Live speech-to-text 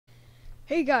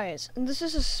Hey guys, and this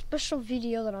is a special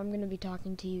video that I'm going to be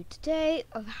talking to you today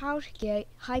of how to get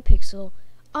Hypixel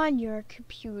on your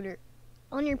computer,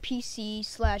 on your PC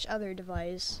 / other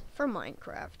device for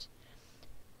Minecraft.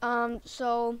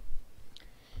 So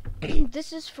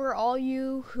this is for all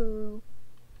you who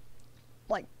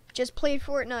just played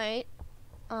Fortnite.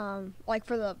 Like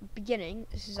for the beginning,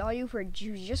 this is all you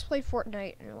who just played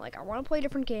Fortnite and are like, I want to play a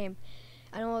different game.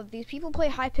 I know that these people play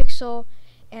Hypixel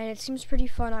and it seems pretty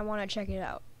fun. I want to check it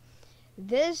out.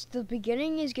 The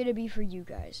beginning is going to be for you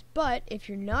guys. But if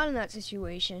you're not in that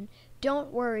situation,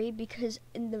 don't worry, because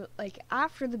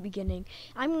after the beginning,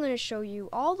 I'm going to show you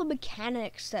all the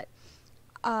mechanics that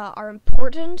are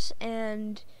important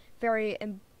and very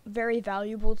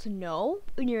valuable to know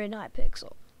when you're in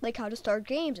Hypixel, like how to start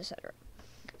games, etc.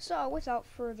 So without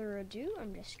further ado,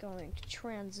 I'm just going to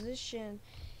transition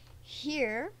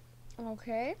here,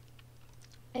 okay?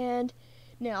 And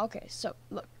now, okay, so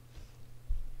look,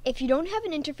 if you don't have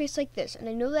an interface like this, and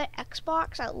I know that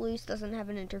Xbox at least doesn't have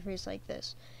an interface like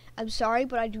this, I'm sorry,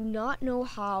 but I do not know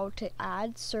how to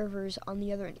add servers on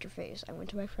the other interface. I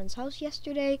went to my friend's house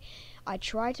yesterday, I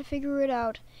tried to figure it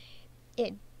out,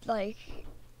 it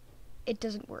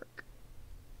doesn't work.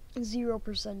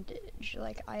 0%,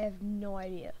 I have no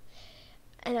idea.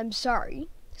 And I'm sorry.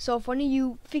 So if one of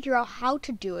you figure out how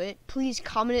to do it, please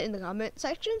comment it in the comment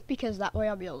section, because that way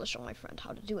I'll be able to show my friend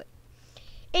how to do it.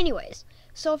 Anyways,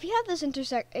 so if you have this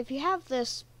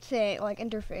thing,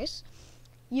 interface,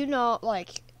 you know,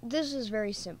 this is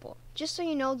very simple. Just so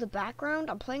you know, the background,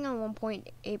 I'm playing on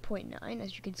 1.8.9,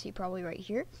 as you can see probably right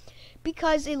here,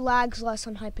 because it lags less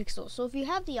on Hypixel. So if you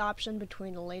have the option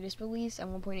between the latest release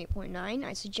and 1.8.9,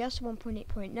 I suggest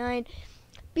 1.8.9,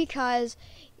 because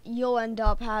you'll end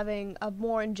up having a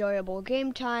more enjoyable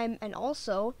game time, and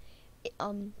also it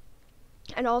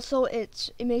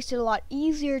makes it a lot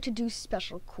easier to do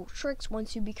special cool tricks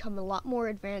once you become a lot more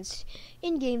advanced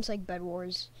in games like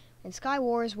Bedwars and Sky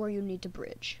Wars, where you need to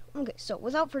bridge. Okay, so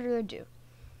without further ado,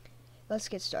 let's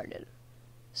get started.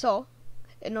 So,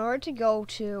 in order to go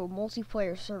to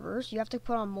multiplayer servers, you have to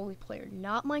put on multiplayer,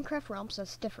 not Minecraft Realms.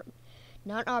 That's different.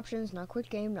 Not options, not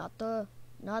quick game, not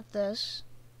this.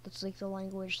 That's like the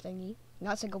language thingy.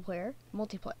 Not single player,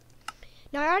 multiplayer.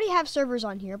 Now I already have servers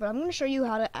on here, but I'm going to show you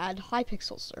how to add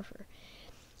Hypixel server.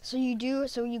 So you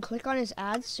click on his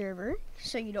add server.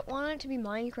 So you don't want it to be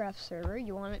Minecraft server,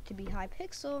 you want it to be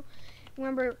Hypixel.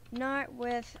 Remember, not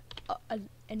with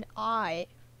an I,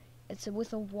 it's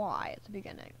with a Y at the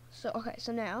beginning. So okay,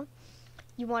 so now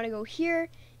you want to go here.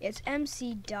 It's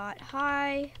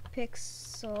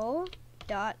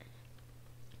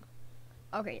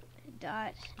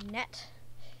mc.hypixel.net.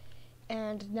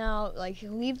 And now,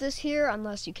 leave this here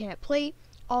unless you can't play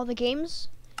all the games,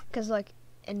 because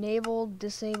enabled,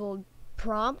 disabled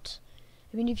prompt.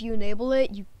 I mean, if you enable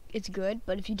it, it's good,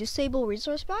 but if you disable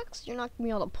resource packs, you're not gonna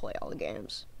be able to play all the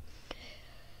games.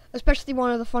 Especially one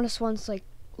of the funnest ones, like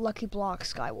Lucky Block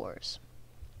Sky Wars.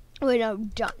 Wait, no,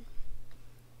 done.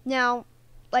 Now,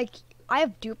 I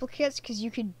have duplicates, because you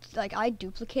could, I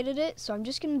duplicated it, so I'm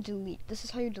just gonna delete. This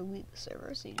is how you delete the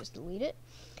server, so you just delete it.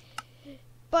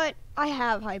 But I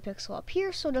have Hypixel up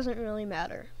here, so it doesn't really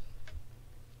matter.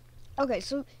 Okay,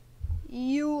 so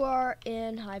you are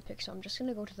in Hypixel. I'm just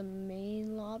gonna go to the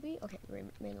main lobby. Okay, main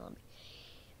lobby.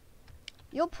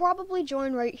 You'll probably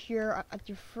join right here at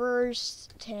your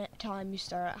first time you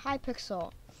start at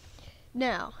Hypixel.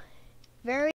 Now,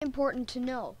 very important to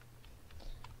know,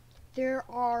 there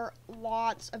are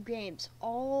lots of games.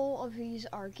 All of these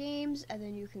are games, and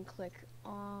then you can click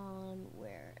on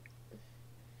where?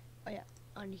 Oh yeah.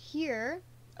 On here,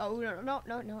 oh no,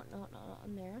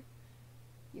 on there.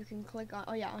 You can click on,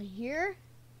 oh yeah, on here,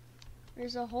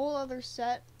 there's a whole other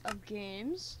set of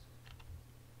games.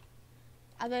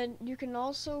 And then you can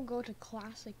also go to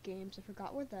classic games. I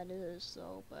forgot what that is,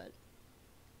 though, but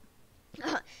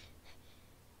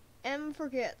M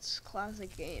forgets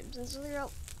classic games. And so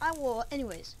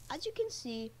anyways, as you can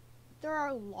see, there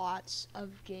are lots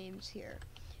of games here.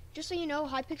 Just so you know,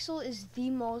 Hypixel is the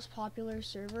most popular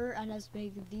server and has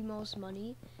made the most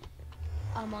money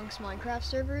amongst Minecraft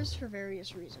servers for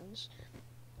various reasons.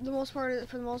 For the most part,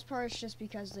 it's just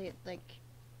because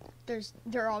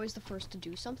they're always the first to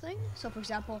do something. So, for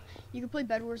example, you can play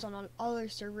Bedwars on other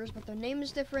servers, but their name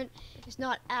is different. It's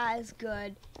not as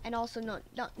good, and also not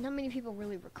many people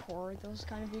really record those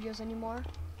kind of videos anymore.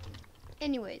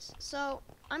 Anyways, so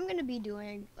I'm gonna be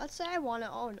doing. Let's say I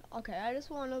just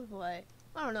want to play,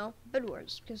 I don't know,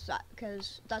 Bedwars, because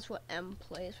that's what M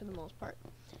plays for the most part.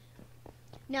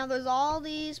 Now there's all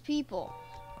these people.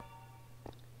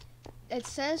 It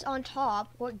says on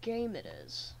top what game it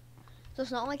is. So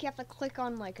it's not like you have to click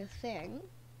on like a thing.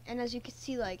 And as you can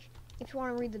see, like, if you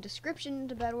want to read the description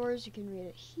to Bedwars, you can read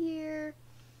it here.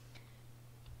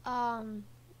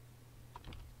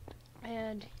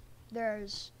 And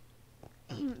there's,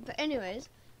 but anyways,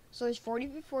 so there's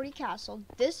 40v40 castle.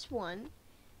 This one,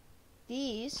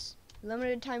 these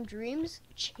limited time dreams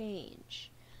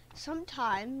change.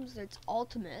 Sometimes there's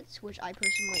ultimates, which I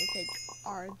personally think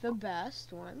are the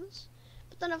best ones.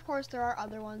 But then of course there are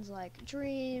other ones like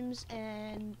dreams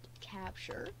and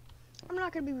capture. I'm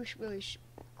not going to be really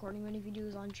recording many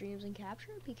videos on dreams and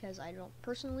capture because I don't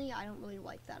really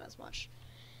like that as much.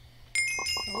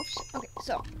 Oops. Okay,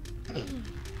 so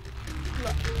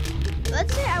look,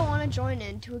 let's say I want to join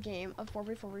into a game of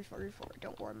 4v4v4v4.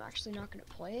 Don't worry, I'm actually not going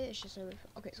to play it. It's just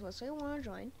okay. So let's say I want to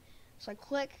join. So I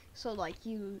click. So like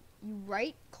you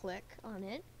right click on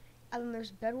it, and then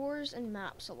there's Bedwars and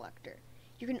map selector.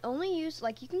 You can only use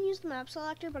you can use the map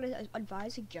selector, but I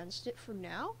advise against it for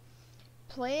now.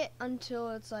 Play it until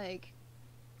it's like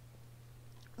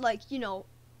you know,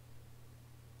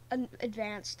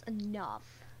 advanced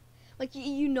enough. Like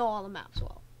you know all the maps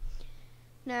well.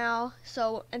 Now,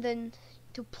 and then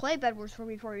to play Bedwars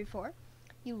 4v4v4,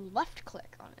 you left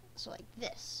click on it. So like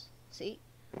this, see?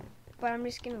 But I'm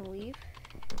just gonna leave.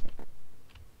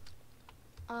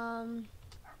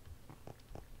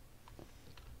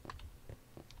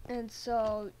 And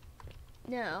so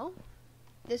now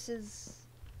this is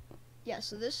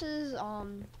so this is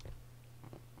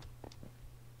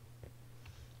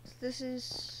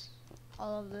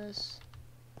all of this,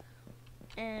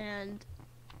 and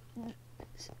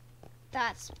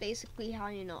that's basically how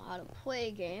you know how to play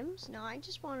games. Now I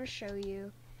just want to show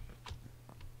you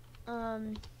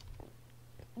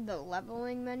the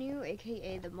leveling menu,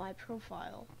 aka the my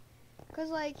profile, because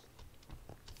like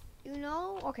you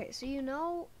know, okay, so you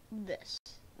know this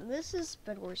is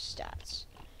Bedwars stats.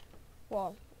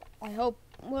 Well, I hope,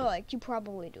 well, like you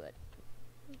probably do it.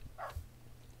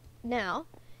 Now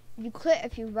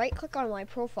if you right click on my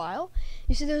profile,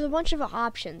 you see there's a bunch of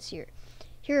options here.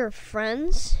 Here are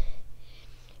friends,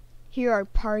 here are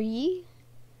party,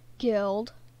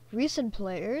 guild, recent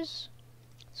players.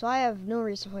 So I have no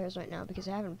recent players right now because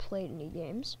I haven't played any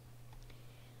games.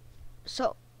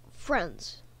 So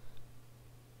friends,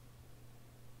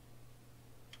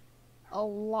 a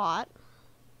lot,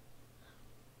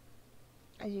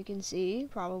 as you can see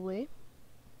probably.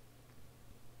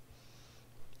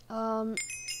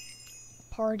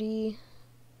 Party,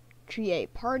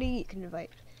 create party, you can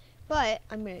invite. But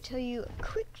I'm going to tell you a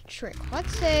quick trick.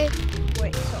 Let's say, so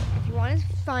if you want to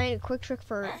find a quick trick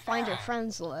for find your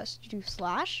friends list, you do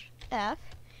 /F and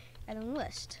then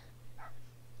list.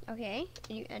 Okay,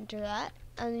 and you enter that,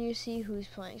 and then you see who's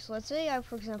playing. So let's say,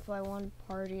 for example, I want to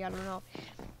party, I don't know,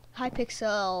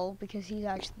 Hypixel, because he's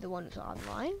actually the one who's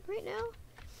online right now.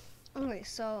 Okay,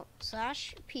 so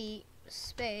 /P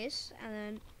space, and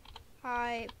then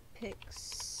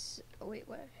Hypixel, wait.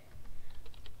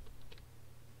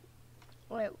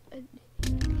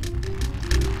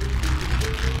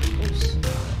 Oops.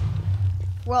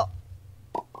 Well,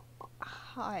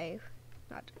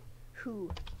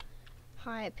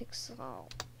 Hypixel.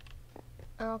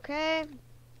 Okay.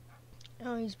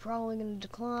 Oh, he's probably gonna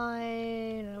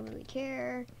decline. I don't really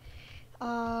care.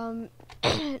 Now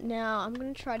I'm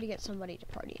gonna try to get somebody to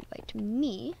party invite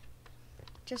me.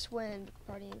 Just when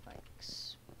party invite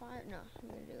expire. No, I'm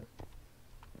gonna do.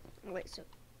 Wait, so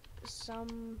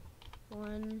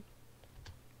someone.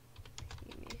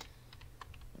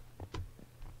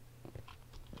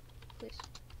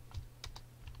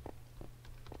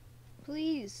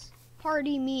 Please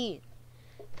party me.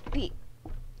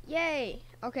 Yay.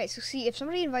 Okay, so see, if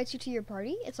somebody invites you to your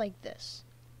party, it's like this.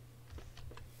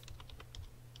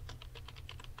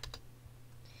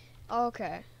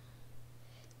 Okay.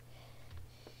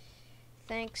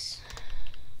 Thanks.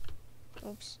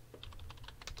 Oops.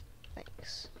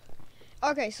 Thanks.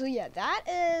 Okay, so yeah, that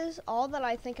is all that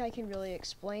I think I can really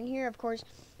explain here. Of course,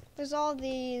 there's all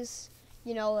these,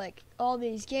 you know, like all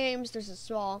these games. There's a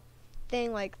small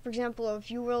thing, like for example, if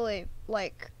you really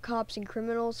like cops and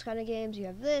criminals kind of games, you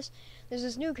have this. There's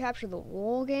this new capture the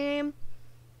wall game.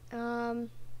 There's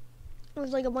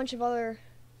like a bunch of other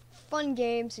fun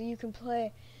games that you can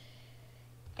play.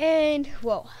 And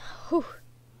whoa,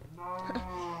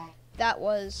 that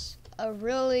was a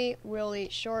really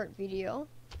short video.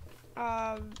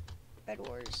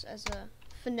 Bedwars as a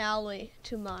finale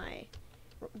to my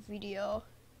video.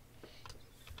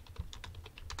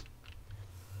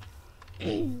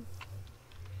 Please.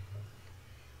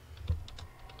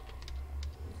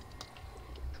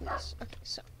 Okay,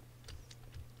 so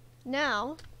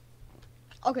now,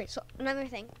 okay, so another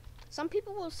thing, some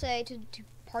people will say to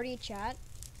party chat,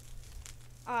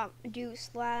 do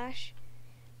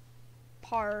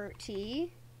 /party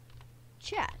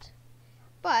chat.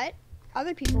 But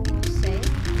other people will say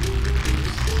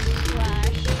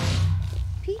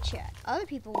 /pchat. Other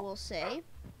people will say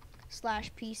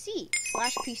 /PC.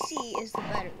 /PC is the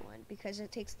better one because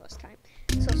it takes less time.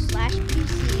 So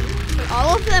 /PC, but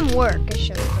all of them work. I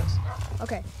showed this.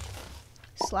 Okay.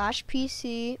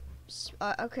 /PC.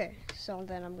 Okay. So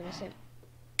then I'm gonna say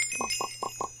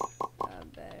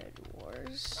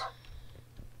Bedwars.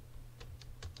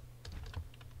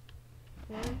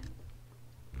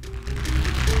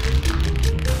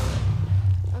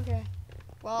 Okay.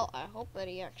 Well, I hope that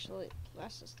he actually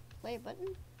presses the play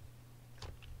button.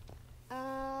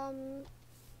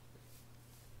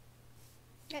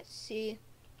 Let's see.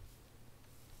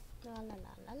 La la la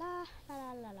la la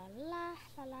la la la la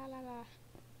la la la la.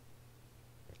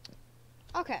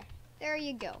 Okay, there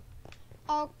you go.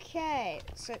 Okay,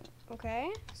 so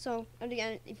and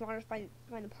again, if you want to find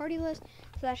the party list,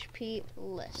 /p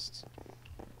list.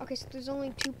 Okay, so there's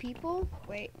only 2 people.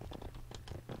 Wait.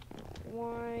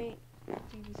 Why? 3.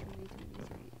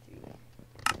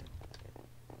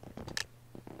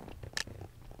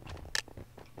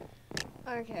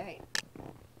 Okay,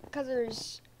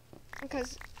 because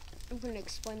I'm gonna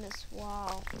explain this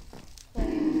while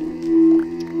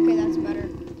playing. Okay, that's better.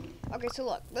 Okay, so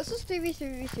look, this is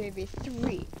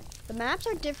 3v3. The maps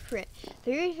are different.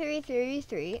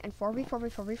 3v3 and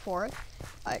 4v4v4v4.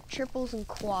 Triples and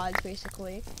quads,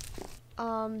 basically.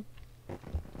 Have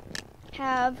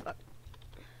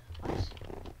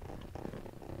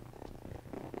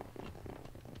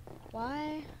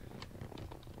why?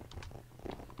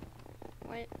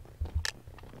 What?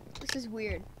 This is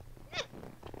weird.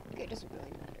 Okay, it doesn't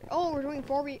really matter. Oh, we're doing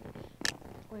 4v.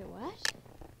 Wait, what?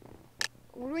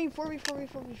 We're doing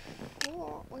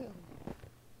 4v4v4v4. Wait.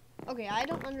 Okay, I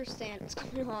don't understand what's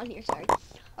going on here. Sorry.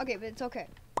 Okay, but it's okay.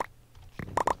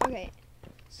 Okay.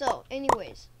 So,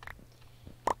 anyways,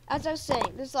 as I was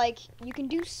saying, there's like you can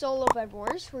do solo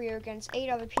Bedwars where you're against 8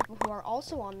 other people who are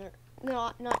also on their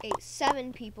not 8,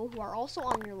 7 people who are also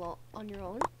on your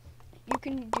own. You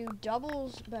can do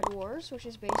doubles Bedwars, which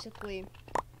is basically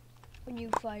when you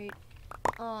fight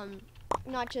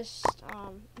not just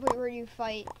where you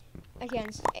fight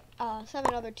against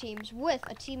 7 other teams with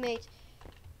a teammate.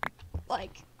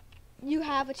 Like you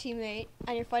have a teammate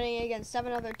and you're fighting against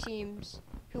 7 other teams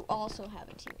who also have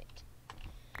a teammate.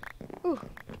 Ooh.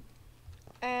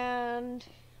 And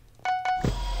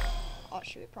oh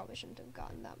shoot, I probably shouldn't have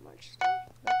gotten that much stuff.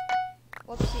 But,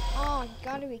 whoopsie. Oh, you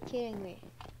gotta be kidding me.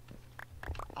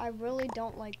 I really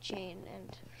don't like chain,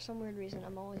 and for some weird reason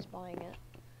I'm always buying it.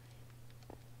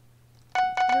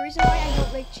 The reason why I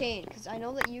don't like chain, because I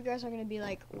know that you guys are going to be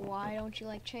like, why don't you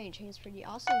like chain? Chain's pretty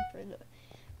awesome for the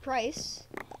price.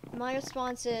 My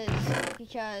response is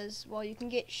because, well, you can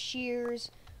get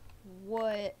shears,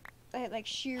 wood, like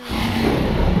shears, wool,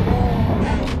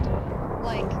 and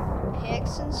like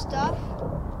picks and stuff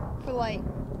for like,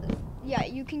 yeah,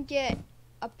 you can get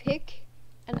a pick,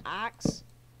 an axe,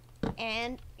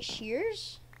 and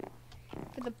shears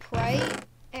for the price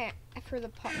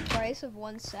price of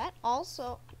one set.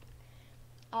 Also,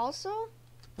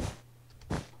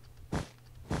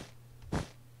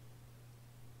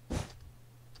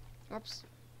 oops.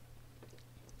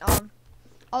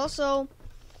 Also,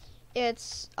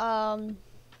 it's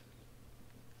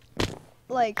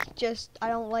like just I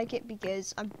don't like it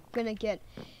because I'm gonna get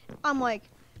diamond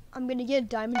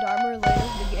armor later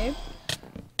in the game.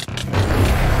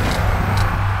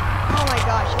 Oh my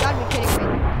gosh, you gotta be kidding me.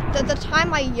 The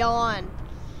time I yawn.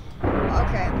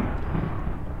 Okay.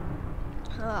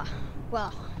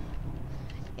 Well.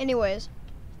 Anyways.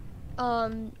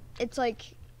 It's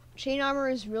like, chain armor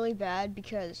is really bad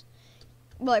because,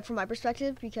 well, like from my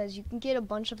perspective, because you can get a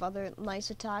bunch of other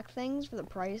nice attack things for the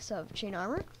price of chain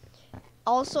armor.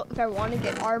 Also, if I want to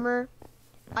get armor,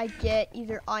 I get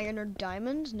either iron or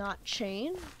diamond, not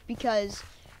chain, because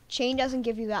chain doesn't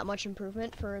give you that much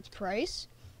improvement for its price.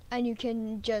 And you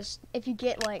can just, if you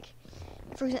get like,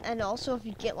 for example, and also if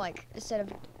you get like, instead of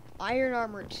iron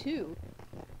armor 2,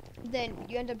 then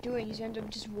you end up doing is you end up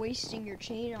just wasting your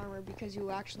chain armor because you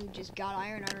actually just got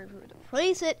iron armor to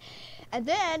replace it. And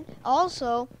then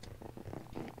also,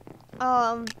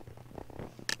 and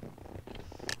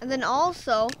then on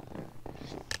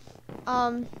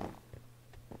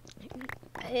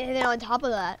top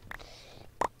of that,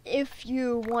 if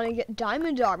you want to get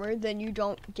diamond armor, then you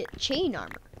don't get chain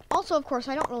armor. Also, of course,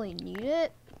 I don't really need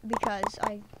it because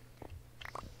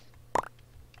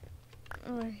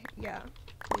yeah,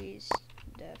 please,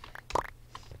 def.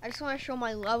 I just want to show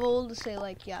my level to say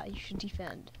like, yeah, you should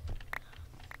defend.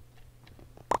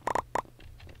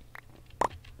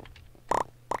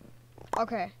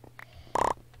 Okay.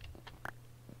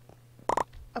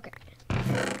 Okay.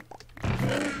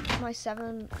 My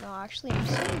 7. No, actually, I'm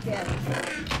just gonna get.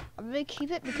 I'm gonna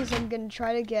keep it because I'm gonna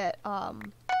try to get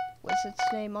what's its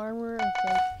name, armor,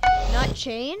 not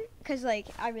chain, because like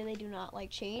I really do not like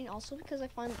chain. Also because I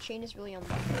find that chain is really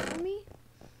unlucky for me.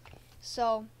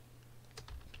 So,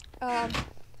 okay,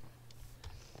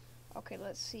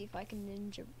 let's see if I can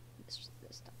ninja this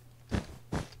time.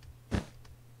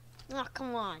 Oh,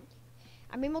 come on!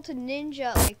 I'm able to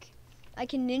ninja like. I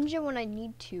can ninja when I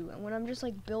need to, and when I'm just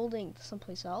like building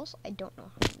someplace else, I don't know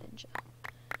how to ninja.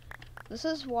 This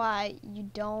is why you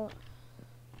don't.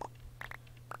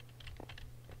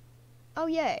 Oh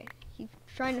yay! He's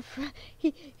trying to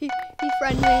he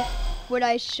friended me when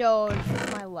I showed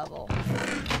my level.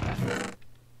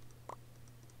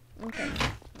 Okay,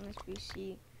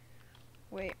 SBC.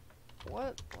 Wait,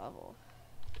 what level?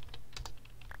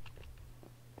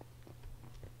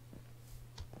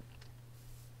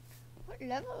 What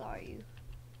level are you?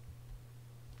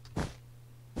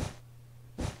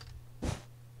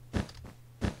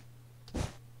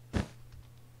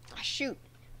 Shoot.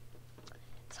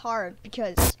 It's hard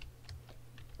because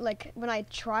like when I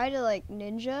try to like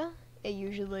ninja, it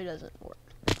usually doesn't work.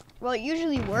 Well, it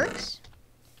usually works.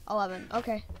 11.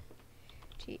 Okay.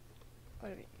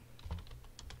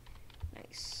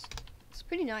 Nice. It's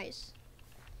pretty nice.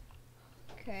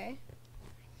 Okay.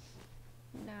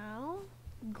 Now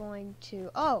I'm going to.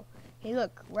 Oh, hey,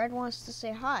 look. Red wants to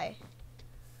say hi.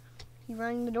 He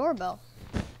rang the doorbell.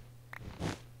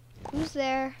 Who's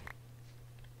there?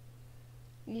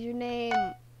 Is your name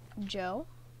Joe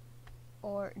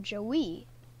or Joey?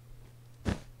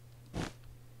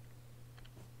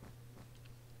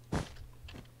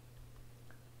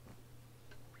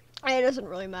 It doesn't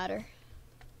really matter.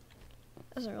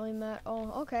 Doesn't really matter.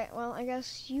 Oh, okay. Well, I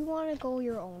guess you want to go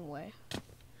your own way.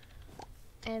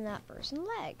 And that person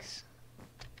legs.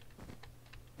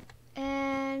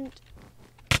 And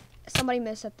somebody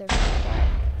missed at their.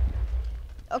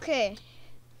 Okay.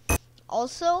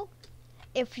 Also,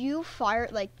 if you fire,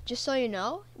 like, just so you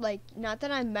know, like, not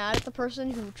that I'm mad at the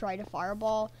person who tried to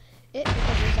fireball it,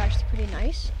 because it was actually pretty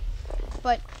nice,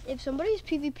 but if somebody's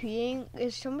PvPing,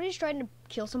 if somebody's trying to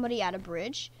kill somebody at a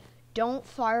bridge, don't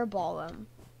fireball them.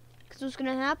 Because what's going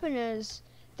to happen is,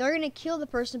 they're going to kill the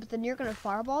person, but then you're going to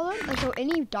fireball them, and so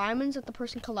any diamonds that the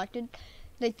person collected,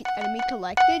 like the enemy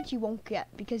collected, you won't get,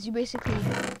 because you basically,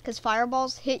 because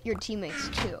fireballs hit your teammates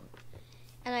too.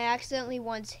 And I accidentally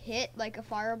once hit, like, a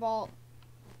fireball,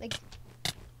 like,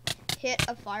 hit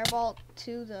a fireball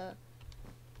to the,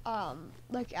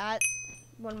 like, at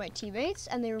one of my teammates,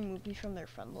 and they removed me from their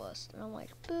friend list. And I'm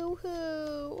like,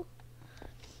 boo-hoo.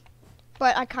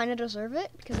 But I kind of deserve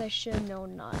it, because I should have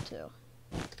known not to.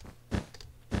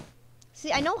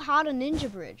 See, I know how to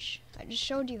ninja bridge. I just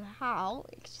showed you how,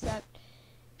 except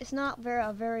it's not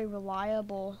a very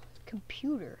reliable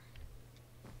computer.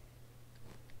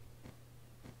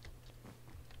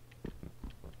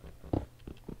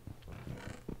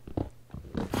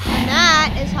 And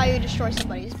that is how you destroy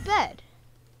somebody's bed.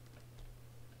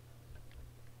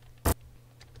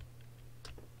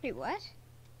 Wait, what?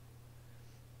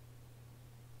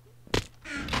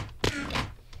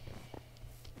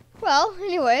 Well,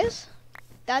 anyways,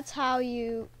 that's how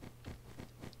you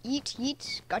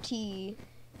eat gutty.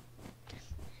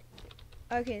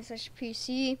 Okay, such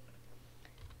PC.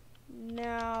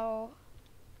 Now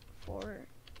for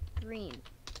green.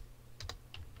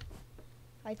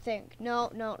 I think. No,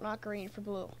 not green, for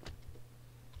blue.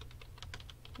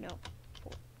 No,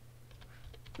 for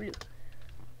blue.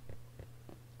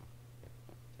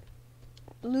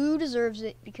 Blue deserves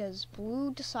it because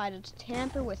blue decided to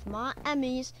tamper with my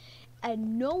enemies,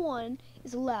 and no one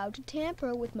is allowed to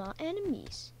tamper with my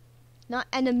enemies. Not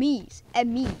enemies,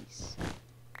 enemies.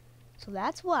 So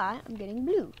that's why I'm getting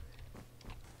blue.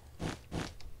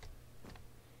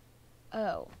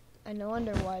 Oh, I no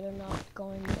wonder why they're not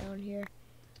going down here.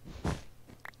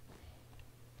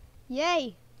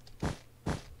 Yay!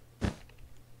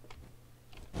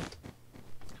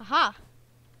 Haha!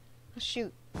 Oh,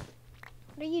 shoot.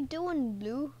 What are you doing,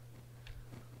 blue?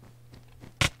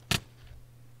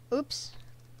 Oops.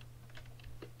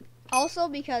 Also,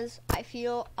 because I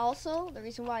feel, the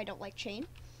reason why I don't like chain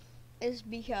is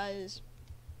because,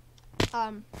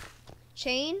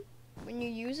 chain, when you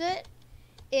use it,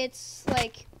 it's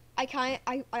like, I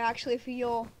actually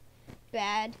feel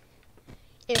bad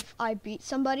if I beat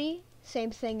somebody. Same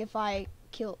thing if I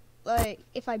kill,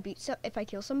 if I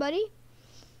kill somebody,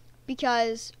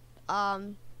 because,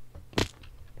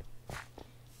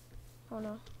 Oh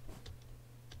no.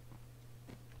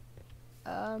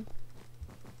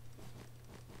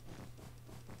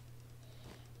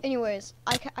 Anyways,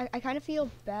 I kind of feel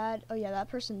bad. Oh yeah, that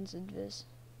person's invis.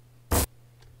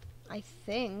 I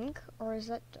think, or is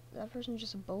that person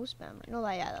just a bow spammer? No,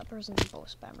 yeah, that person's a bow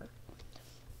spammer.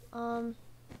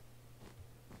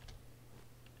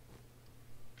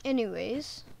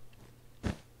 Anyways,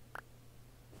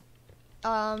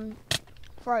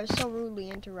 before I was so rudely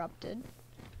interrupted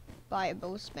by a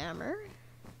bow spammer.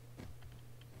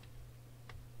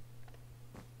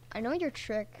 I know your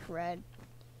trick, Red.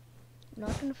 I'm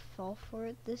not gonna fall for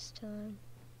it this time.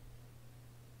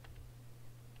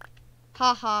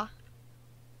 Haha.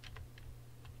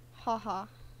 Haha.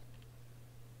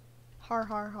 Har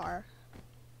har har.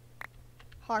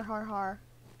 Har har har.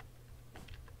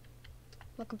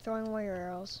 Look, I'm throwing away your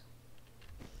arrows.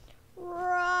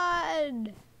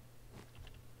 Run!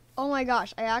 Oh my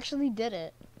gosh, I actually did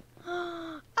it.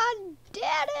 I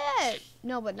did it!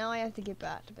 No, but now I have to get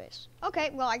back to base. Okay,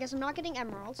 well, I guess I'm not getting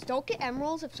emeralds. Don't get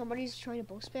emeralds if somebody's trying to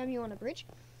bow spam you on a bridge.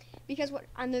 Because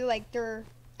and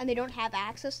they don't have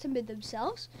access to mid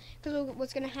themselves. Because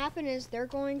what's going to happen is they're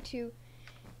going to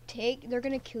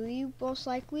kill you most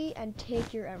likely and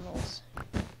take your emeralds.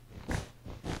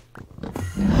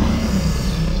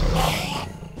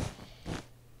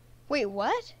 Wait,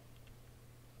 what?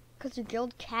 Because the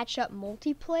guild catch up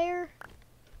multiplayer?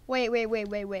 Wait, whoa.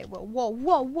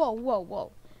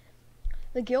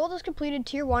 The guild has completed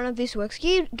tier 1 of the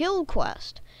Thekspkid guild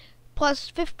quest. Plus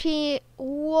 15,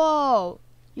 whoa.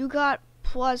 You got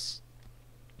plus,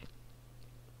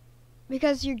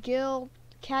 because your guild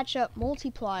catch up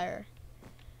multiplier.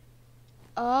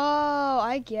 Oh,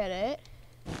 I get it.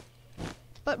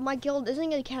 But my guild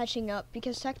isn't catching up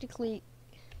because technically,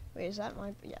 wait, is that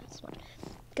my, yeah, it's mine.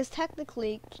 Because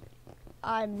technically,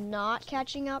 I'm not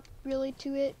catching up really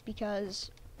to it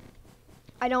because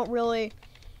I don't really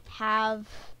have,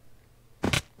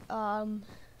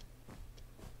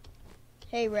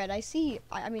 hey Red, I see you.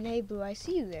 I mean, hey Blue, I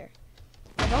see you there.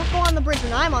 But don't go on the bridge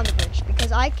when I'm on the bridge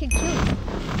because I can kill you.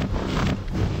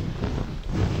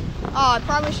 Oh, I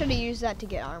probably should have used that to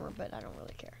get armor, but I don't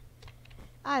really care.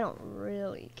 I don't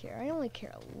really care. I only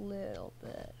care a little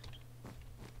bit.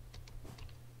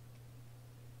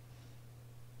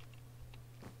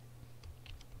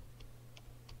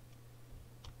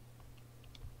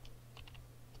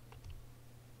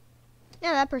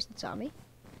 Yeah, that person saw me.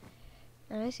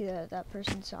 And I see that that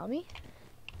person saw me.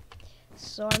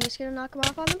 So I'm just gonna knock him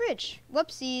off on the bridge.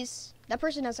 Whoopsies. That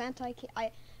person has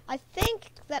I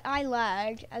think that I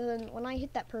lagged, and then when I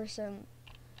hit that person,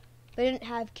 they didn't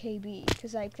have KB.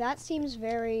 Because, like, that seems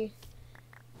very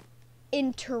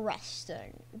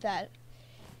interesting that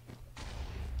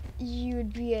you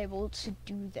would be able to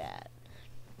do that.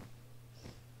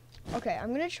 Okay,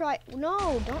 I'm gonna try.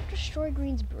 No, don't destroy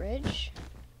Green's bridge.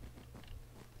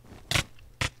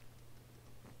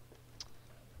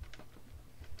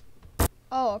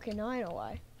 Oh, okay, now I know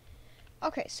why.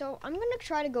 Okay, so I'm gonna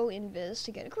try to go invis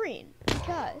to get a green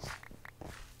because,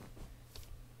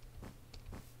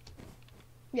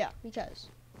 yeah, because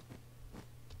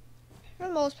for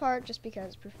the most part, just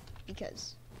because I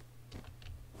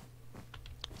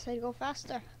said go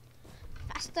faster,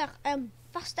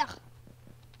 faster,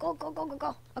 go.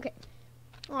 Okay.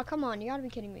 Oh, come on, you gotta be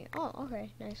kidding me. Oh, okay,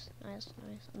 nice.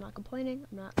 I'm not complaining.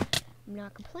 I'm not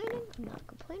complaining.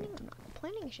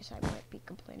 It's just I might be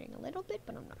complaining a little bit,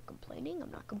 but I'm not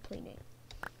complaining.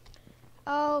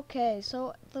 Okay,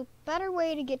 so the better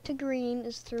way to get to green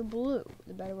is through blue.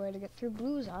 The better way to get through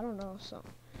blue is, I don't know, so.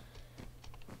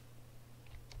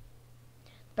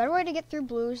 The better way to get through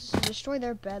blue is to destroy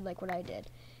their bed like what I did.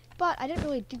 But I didn't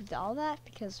really do all that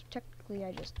because technically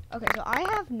I just, okay, so I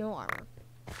have no armor.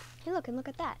 Hey, look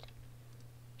at that.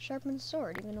 Sharpened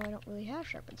sword, even though I don't really have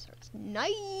sharpened swords.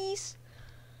 Nice!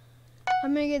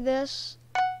 I'm gonna get this,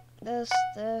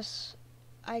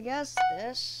 I guess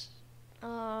this,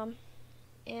 and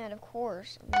of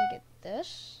course, I'm gonna get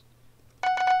this,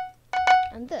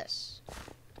 and this.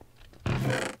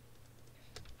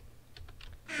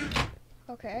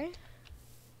 Okay.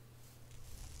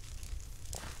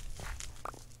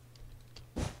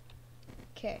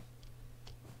 Okay.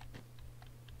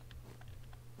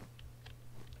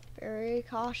 Very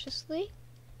cautiously.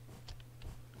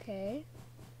 Okay.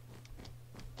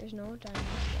 There's no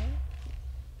diamonds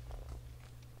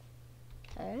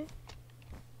there. Okay.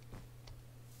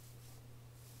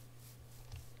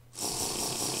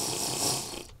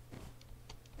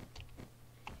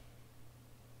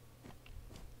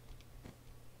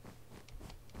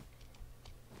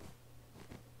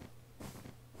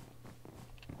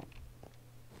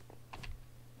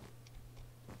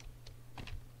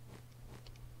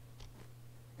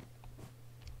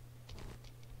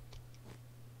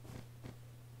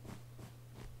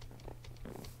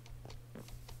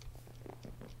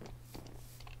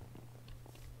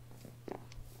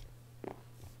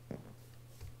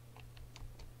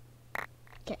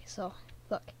 Okay, so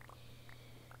look.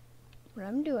 What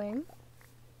I'm doing.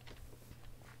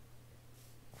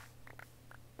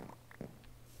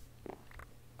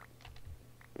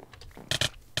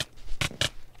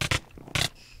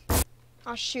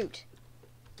 Oh shoot.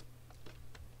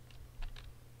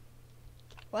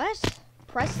 What?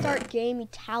 Press start game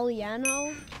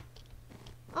Italiano?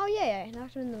 Oh yeah, yeah,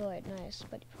 knocked him in the void. Nice,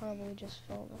 but he probably just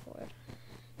fell in the void.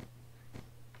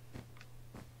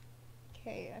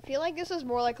 Okay, I feel like this is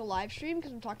more like a live stream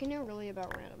because I'm talking now really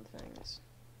about random things.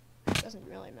 It doesn't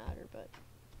really matter, but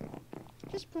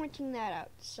just pointing that out.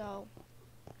 So,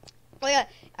 oh yeah,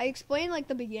 I explained like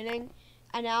the beginning,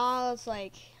 and now it's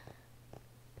like,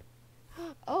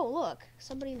 oh look,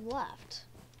 somebody left.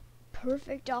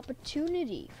 Perfect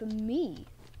opportunity for me.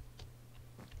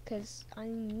 Because I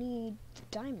need the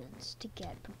diamonds to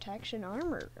get protection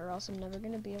armor, or else I'm never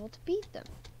going to be able to beat them.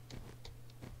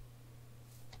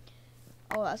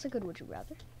 Oh, that's a good would you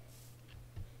rather.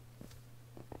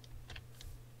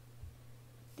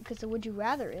 Because the would you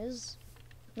rather is...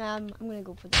 Nah, I'm going to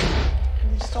go for the...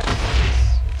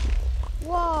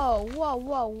 Whoa, whoa,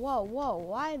 whoa, whoa, whoa.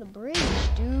 Why the bridge,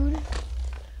 dude?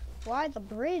 Why the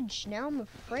bridge? Now I'm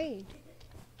afraid.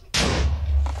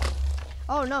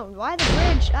 Oh no, why the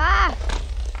bridge? Ah!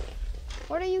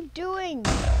 What are you doing?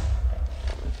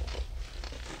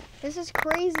 This is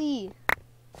crazy.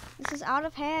 This is out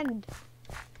of hand.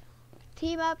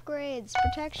 Team upgrades,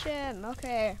 protection.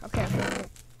 Okay, okay, okay, okay.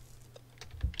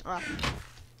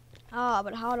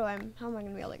 But how am I gonna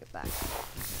be able to get back?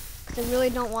 Because I really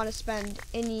don't want to spend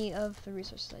any of the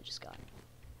resources I just got.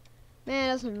 Man,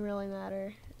 it doesn't really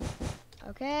matter.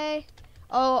 Okay.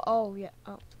 Oh, yeah.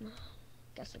 Oh,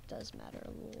 guess it does matter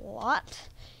a lot.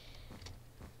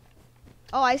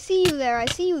 Oh, I see you there. I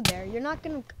see you there. You're not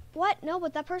gonna... What? No,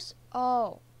 but that person...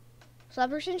 Oh. So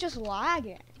that person's just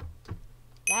lagging.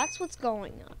 That's what's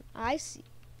going on. I see.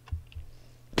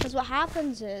 Because what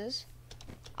happens is,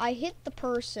 I hit the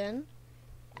person,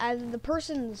 and the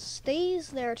person stays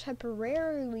there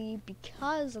temporarily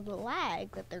because of the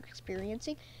lag that they're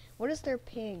experiencing. What is their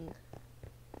ping?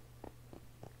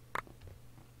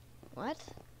 What?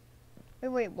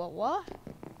 Wait, what?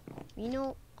 I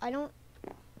no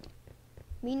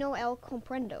el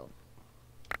comprendo.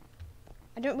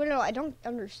 I don't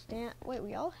understand. Wait,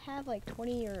 we all have like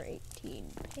 20 or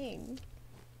 18 ping.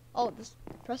 Oh, this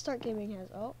Press Start Gaming has,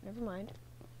 oh, never mind.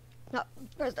 No,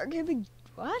 Press Start Gaming,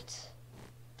 what?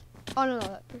 Oh,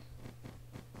 no.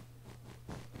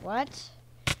 What?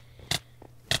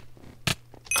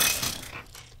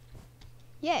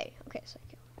 Yay, okay, so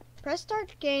Press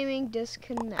Start Gaming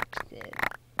disconnected.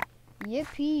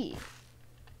 Yippee.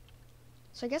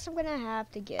 So I guess I'm gonna have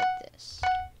to get this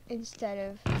instead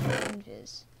of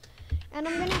invis. And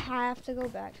I'm gonna have to go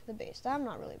back to the base. I'm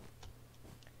not really...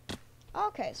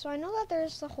 Okay, so I know that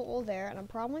there's the hole there, and I'm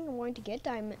probably going to get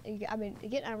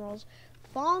get emeralds,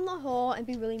 fall in the hole, and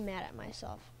be really mad at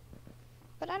myself.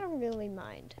 But I don't really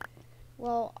mind.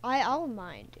 Well, I'll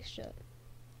mind. It's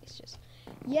just...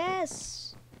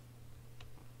 Yes!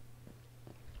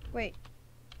 Wait.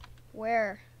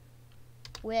 Where?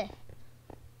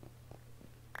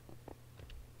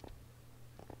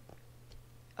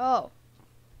 Oh.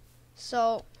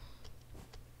 So,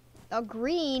 a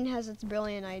green has its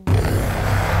brilliant idea.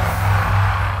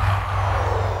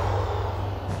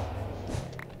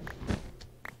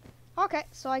 Okay,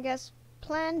 so I guess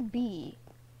plan B.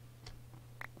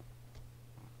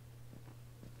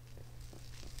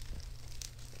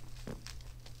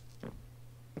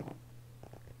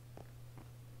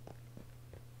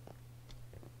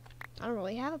 I don't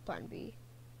really have a plan B.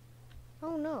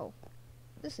 Oh no,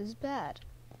 this is bad.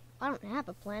 I don't have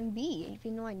a plan B,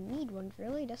 even though I need one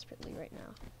really desperately right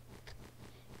now.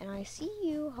 And I see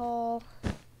you, Hall.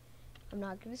 I'm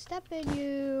not gonna step in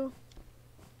you.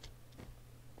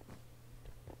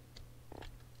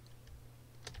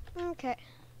 Okay.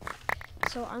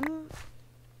 So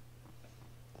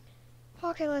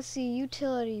okay, let's see.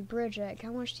 Utility, bridge egg.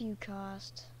 How much do you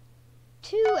cost?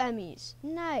 2 Emmys.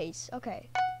 Nice. Okay.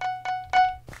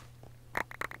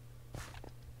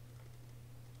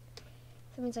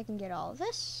 That means I can get all of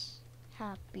this.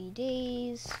 Happy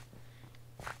days.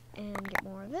 And get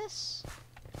more of this.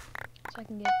 So I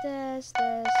can get this.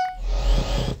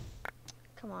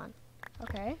 Come on.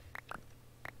 Okay.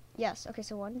 Yes. Okay,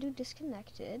 so one dude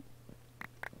disconnected.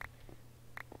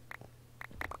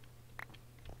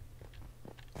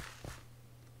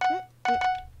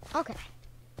 Okay.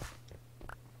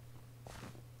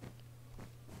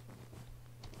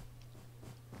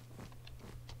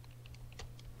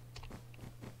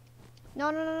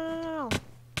 No.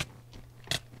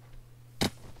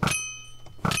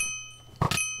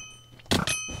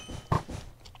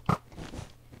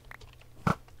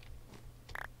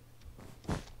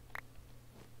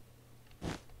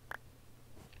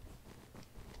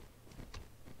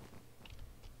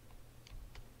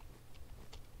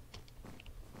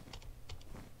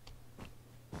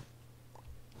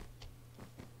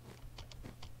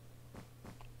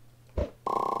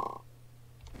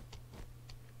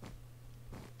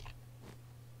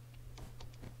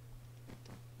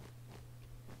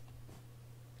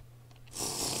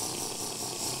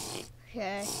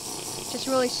 Okay. Just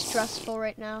really stressful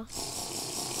right now.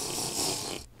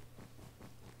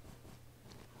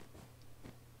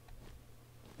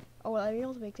 Oh, will I be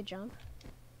able to make the jump?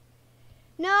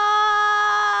 No!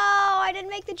 I didn't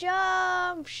make the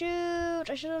jump! Shoot!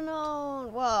 I should have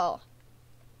known. Whoa.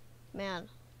 Man,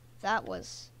 that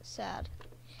was sad.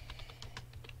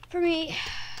 For me.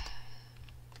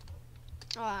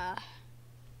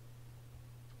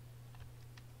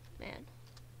 Man,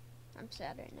 I'm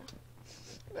sad right now.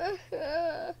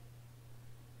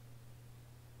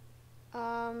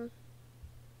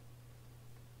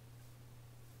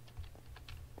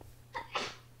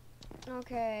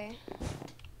 Okay.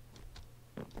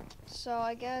 So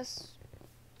I guess,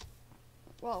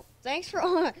 well, thanks for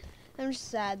all. I'm just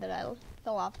sad that I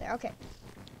fell off there. Okay.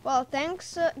 Well,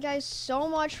 thanks guys so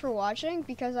much for watching,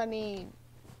 because I mean,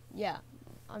 yeah.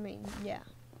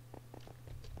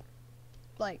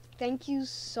 Like, thank you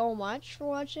so much for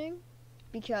watching,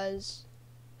 because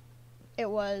it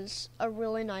was a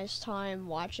really nice time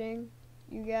watching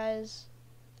you guys.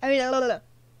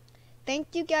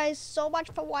 Thank you guys so much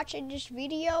for watching this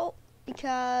video,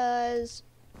 because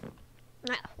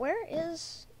where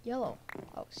is Yellow?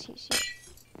 Oh, he's here.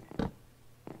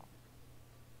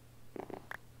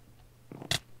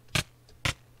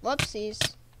 Whoopsies.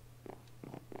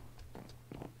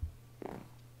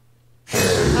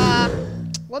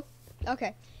 Whoop.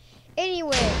 Okay.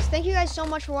 Anyways, thank you guys so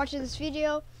much for watching this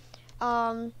video.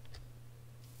 I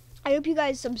hope you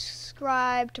guys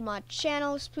subscribe to my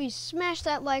channels. Please smash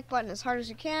that like button as hard as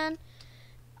you can.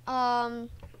 Oh,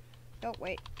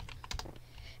 wait.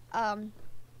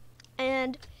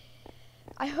 And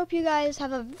I hope you guys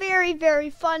have a very, very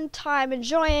fun time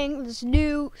enjoying this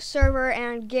new server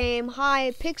and game,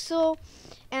 Hypixel.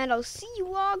 And I'll see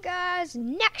you all guys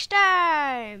next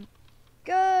time.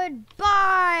 Goodbye.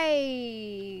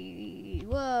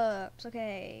 Whoops.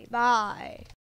 Okay. Bye.